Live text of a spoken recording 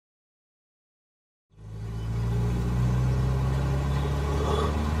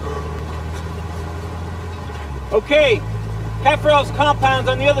Okay, Kafarov's compound's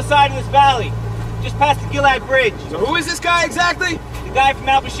on the other side of this valley, just past the Gilad Bridge. So who is this guy exactly? The guy from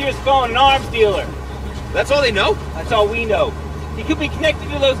Al-Bashir's phone, an arms dealer. That's all they know? That's all we know. He could be connected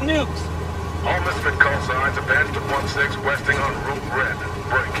to those nukes. All misfit call signs advanced to 1-6 westing on Route Red.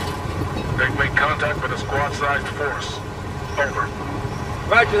 Break. They've made contact with a squad-sized force. Over.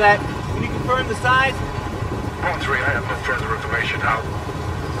 Roger that. Can you confirm the size? 1-3, I have no further information. Out.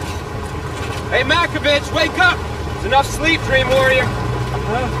 Hey, Makovich, wake up! It's enough sleep, Dream Warrior.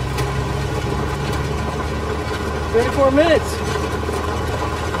 34 minutes.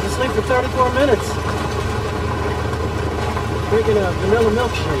 I've been asleep for 34 minutes. Drinking a vanilla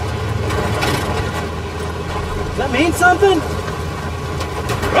milkshake. Does that mean something?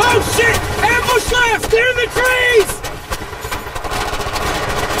 Oh, shit! Ambush left! They're in the trees!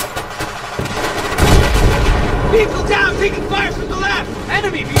 Vehicle down, taking fire from the left!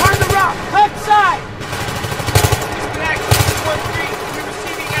 Enemy behind the rock! Left side! Disconnect. 1-3, we're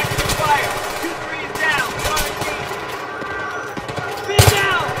receiving active fire. 2-3 is down. 1-8. Spin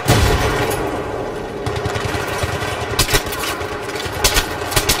down!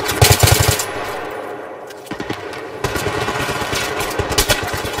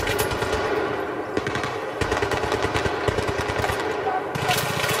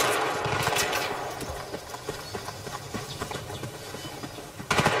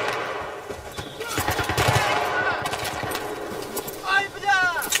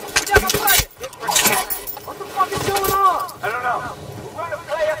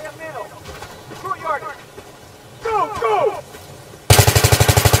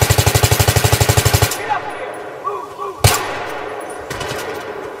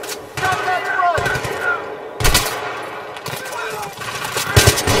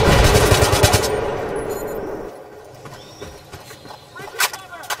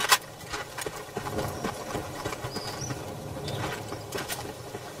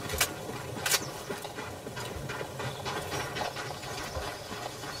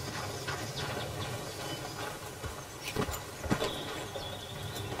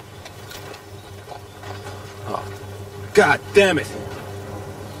 God damn it!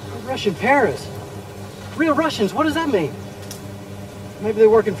 Russian Paris. Real Russians, what does that mean? Maybe they're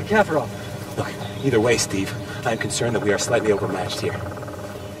working for Kafarov. Look, either way, Steve, I'm concerned that we are slightly overmatched here.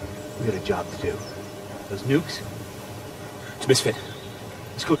 We got a job to do. Those nukes? It's Misfit.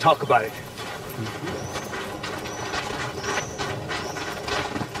 Let's go talk about it.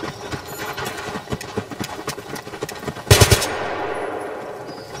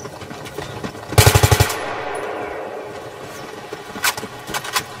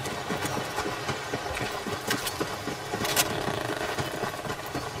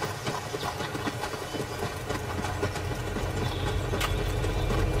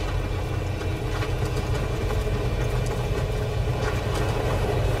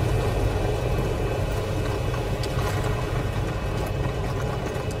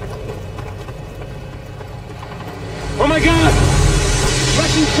 Oh my God!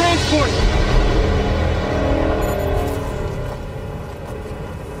 Russian transport!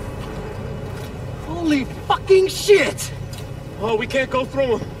 Holy fucking shit! Oh, we can't go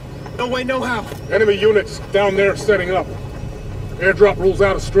through them. No way, no how. Enemy units down there setting up. Airdrop rules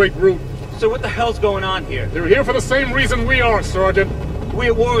out a straight route. So what the hell's going on here? They're here for the same reason we are, Sergeant. We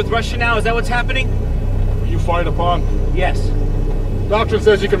at war with Russia now? Is that what's happening? Were you fired upon? Yes. Doctrine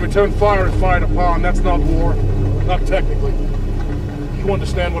says you can return fire if fired upon. That's not war. Not technically. You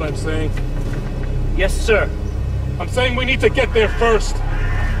understand what I'm saying? Yes, sir. I'm saying we need to get there first.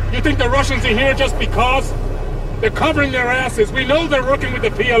 You think the Russians are here just because? They're covering their asses. We know they're working with the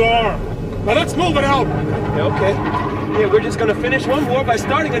PLR. Now let's move it out. Okay. Yeah, we're just gonna finish one war by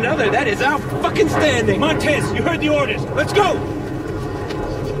starting another. That is our fucking standing. Montez, you heard the orders. Let's go!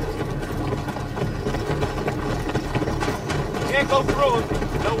 Can't go through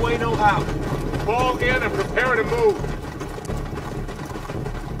them. No way, no how. Fall in and prepare to move.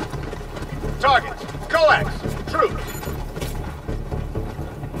 Targets. Coax. Troops.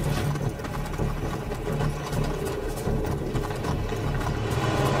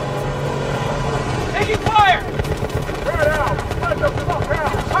 Taking fire! Spread out. Let the fuck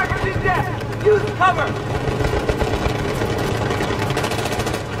out. Target's in death! Use cover!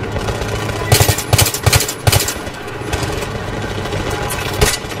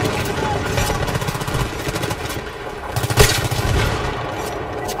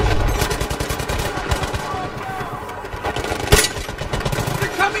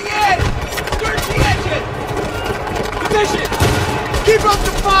 Keep up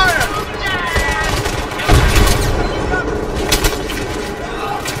the fire!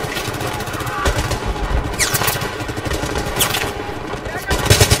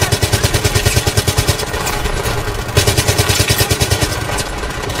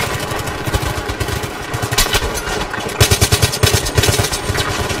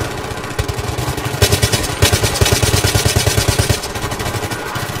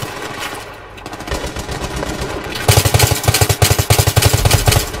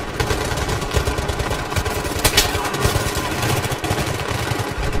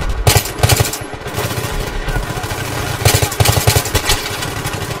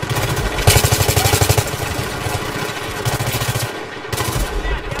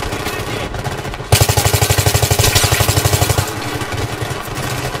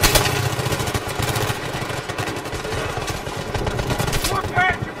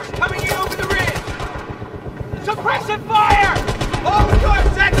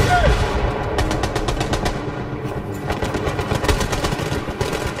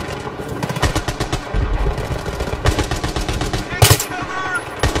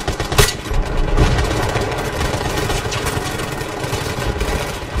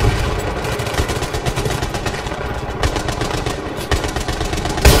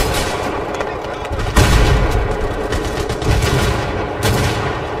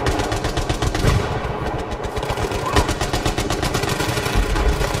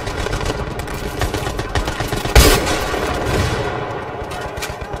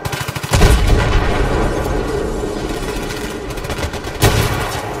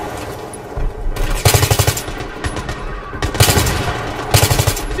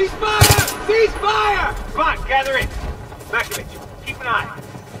 gather in. Makovich, keep an eye.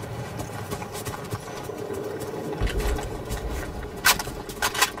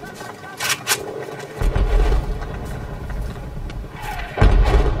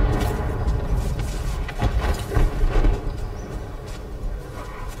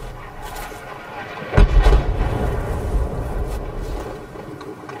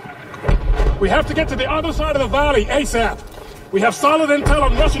 We have to get to the other side of the valley, ASAP. We have solid intel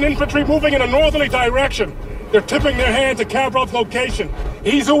on Russian infantry moving in a northerly direction. They're tipping their hand to Kavrov's location.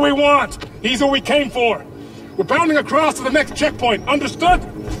 He's who we want. He's who we came for. We're bounding across to the next checkpoint. Understood?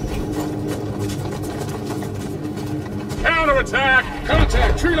 Counterattack!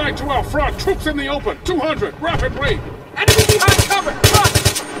 Contact! Tree line to our front. Troops in the open. 200. Rapid break. Enemy behind cover! Run!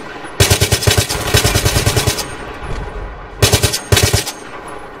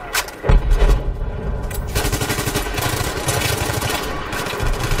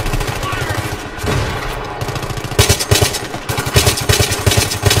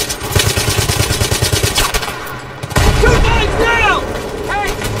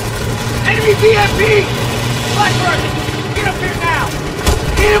 BMP! Blackbird! Get up here now!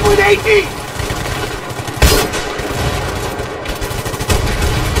 Hit him with AT!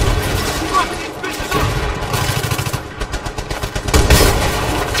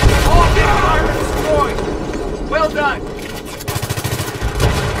 All fire destroyed! Well done!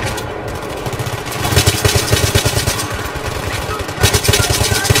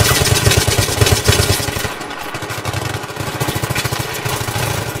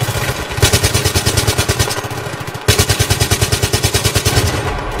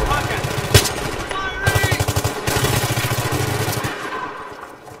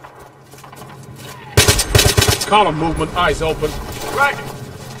 Column movement, eyes open. Roger.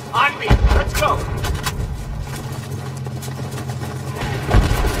 On me. Let's go.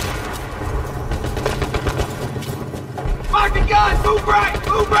 Mark the gun! Move right!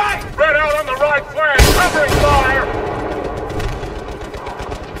 Move right! Spread out on the right flank, covering fire!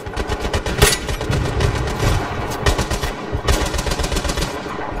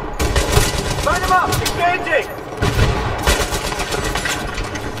 Line them up. Engaging.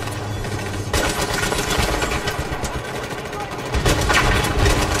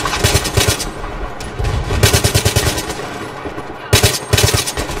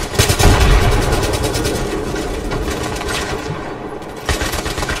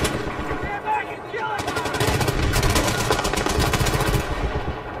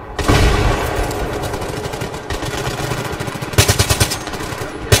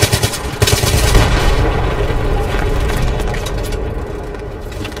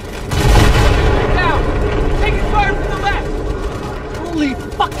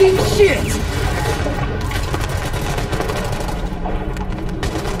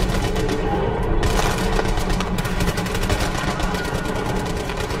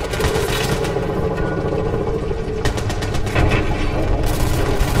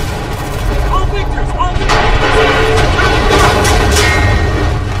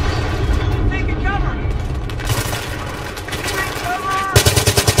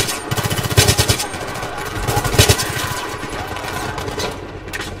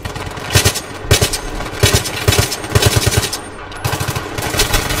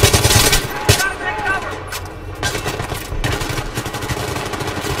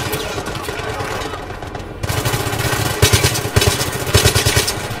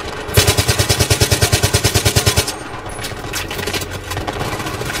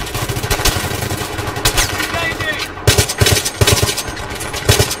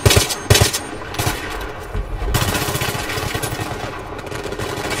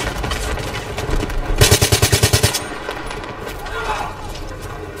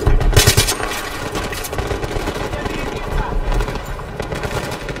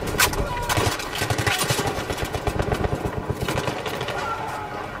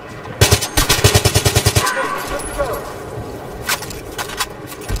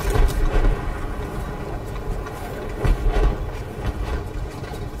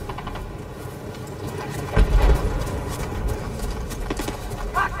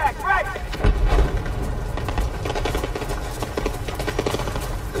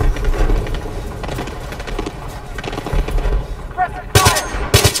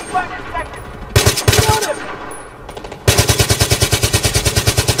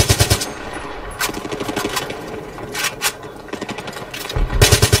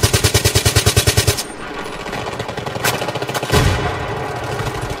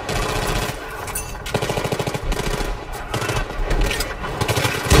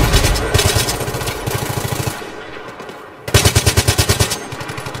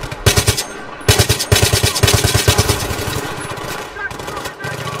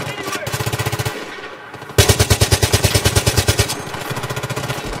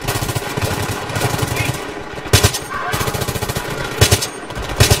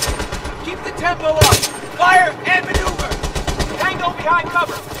 tempo up! Fire and maneuver! Tango behind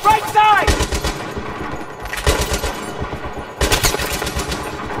cover! Right side!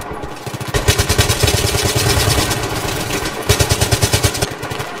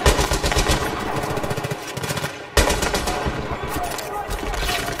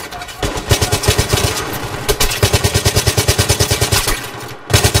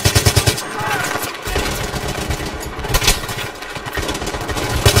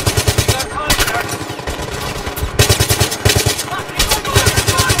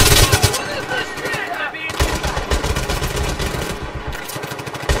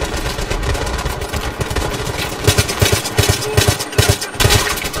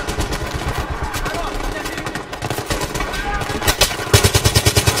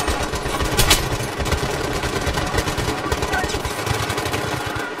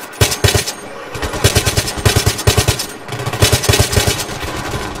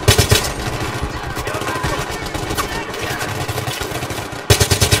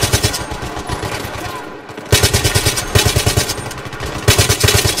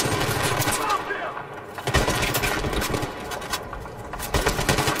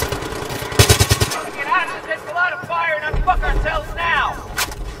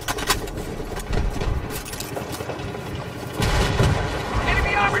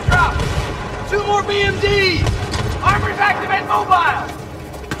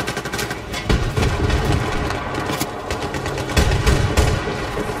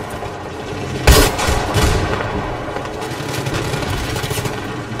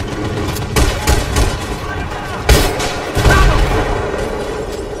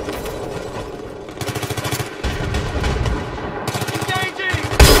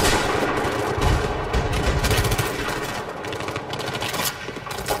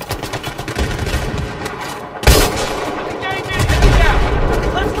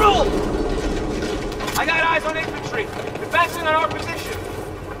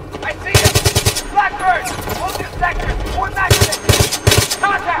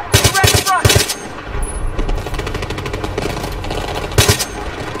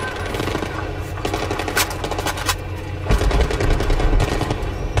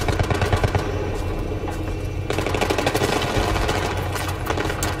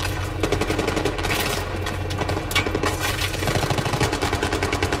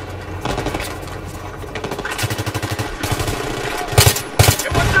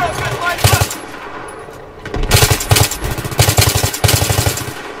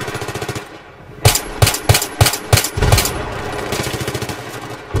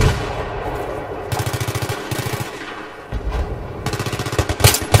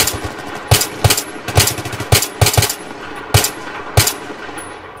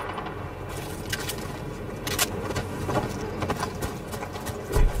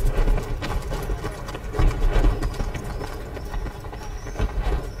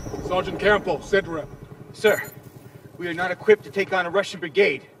 Sergeant Campo, SITREP. Sir, we are not equipped to take on a Russian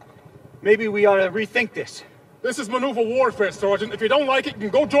brigade. Maybe we ought to rethink this. This is maneuver warfare, Sergeant. If you don't like it, you can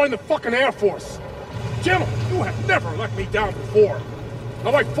go join the fucking Air Force. Gentlemen, you have never let me down before.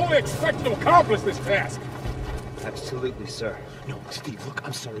 Now I fully expect you to accomplish this task. Absolutely, sir. No, Steve, look,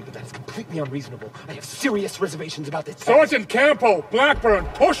 I'm sorry, but that is completely unreasonable. I have serious reservations about this task. Sergeant Campo, Blackburn,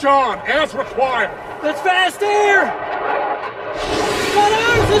 push on as required. That's fast air! Not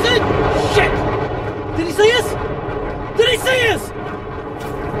ours, is it? Shit! Did he see us? Did he see us?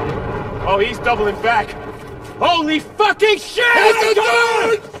 Oh, he's doubling back. Holy fucking shit! Hit the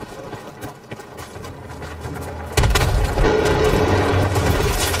guard!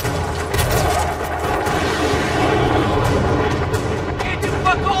 Can't do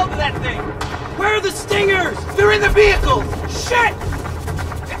fuck all to that thing! Where are the stingers? They're in the vehicle! Shit!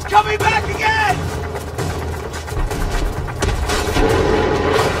 It's coming back again!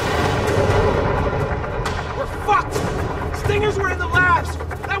 Stingers were in the labs!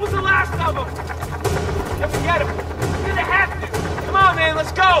 That was the last of them! Can we get them? We're gonna have to! Come on, man,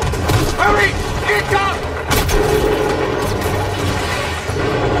 let's go! Hurry! Here it comes!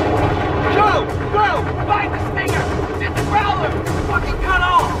 Go! Go! Find the stinger! It's in the growler! Fucking cut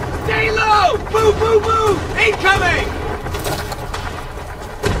off! Stay low! Move, move, move! Incoming!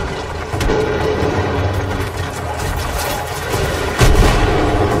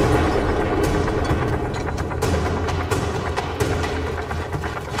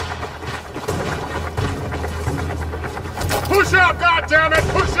 Push up, goddammit!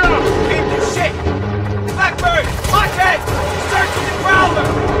 Push up! Can't do shit! Blackbird! Watch it! Searching the growler!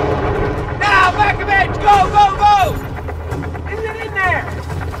 Now, back of edge! Go, go, go! Isn't it in there?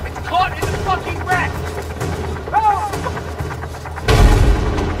 It's caught in the fucking wreck! Go!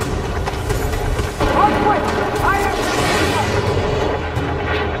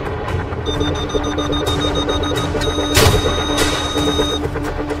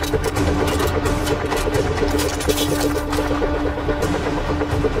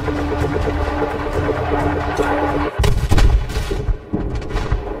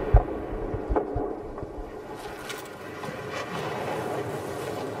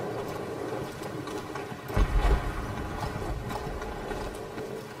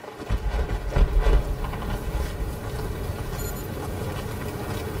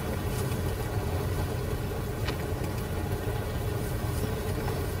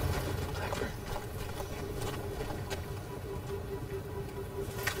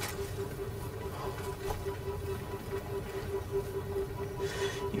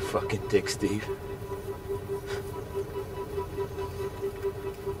 Fucking dick, Steve.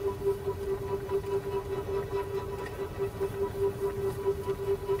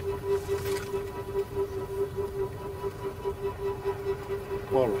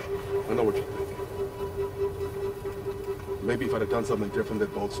 All right, I know what you're thinking. Maybe if I'd have done something different,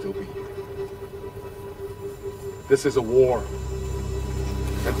 they'd both still be here. This is a war.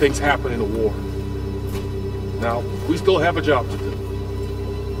 And things happen in a war. Now, we still have a job to do.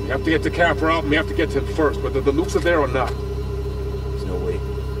 We have to get to Kafarov, and we have to get to him first, whether the nukes are there or not. There's no way.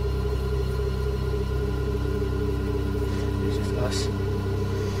 It's just us.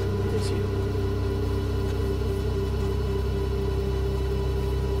 It's you.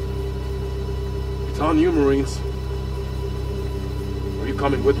 It's on you, Marines. Are you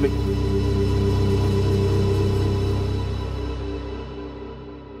coming with me?